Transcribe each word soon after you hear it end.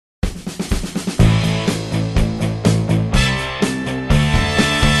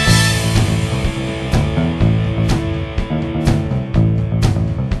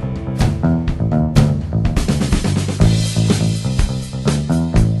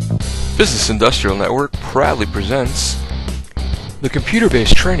Business Industrial Network proudly presents the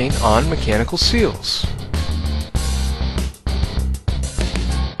computer-based training on mechanical seals.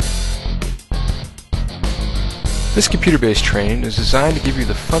 This computer-based training is designed to give you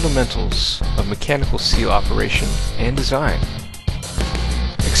the fundamentals of mechanical seal operation and design.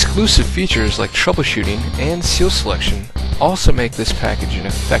 Exclusive features like troubleshooting and seal selection also make this package an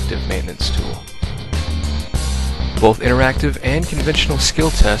effective maintenance tool. Both interactive and conventional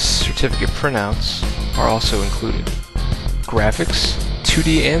skill tests certificate printouts are also included. Graphics,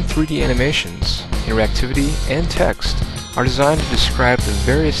 2D and 3D animations, interactivity, and text are designed to describe the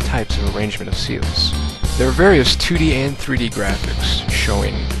various types of arrangement of seals. There are various 2D and 3D graphics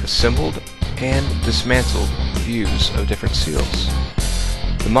showing assembled and dismantled views of different seals.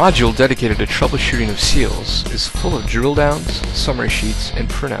 The module dedicated to troubleshooting of seals is full of drill downs, summary sheets, and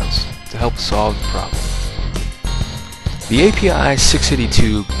printouts to help solve the problem. The API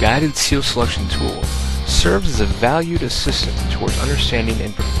 682 Guided Seal Selection Tool serves as a valued assistant towards understanding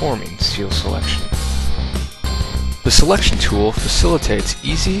and performing seal selection. The selection tool facilitates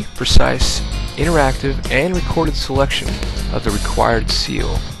easy, precise, interactive, and recorded selection of the required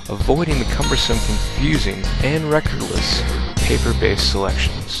seal, avoiding the cumbersome, confusing, and recordless paper-based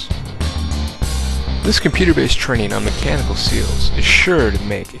selections. This computer-based training on mechanical seals is sure to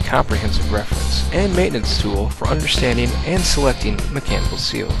make a comprehensive reference and maintenance tool for understanding and selecting mechanical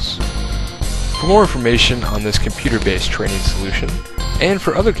seals. For more information on this computer-based training solution and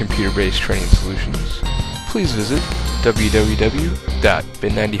for other computer-based training solutions, please visit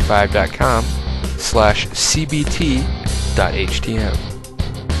www.bin95.com/cbt.htm.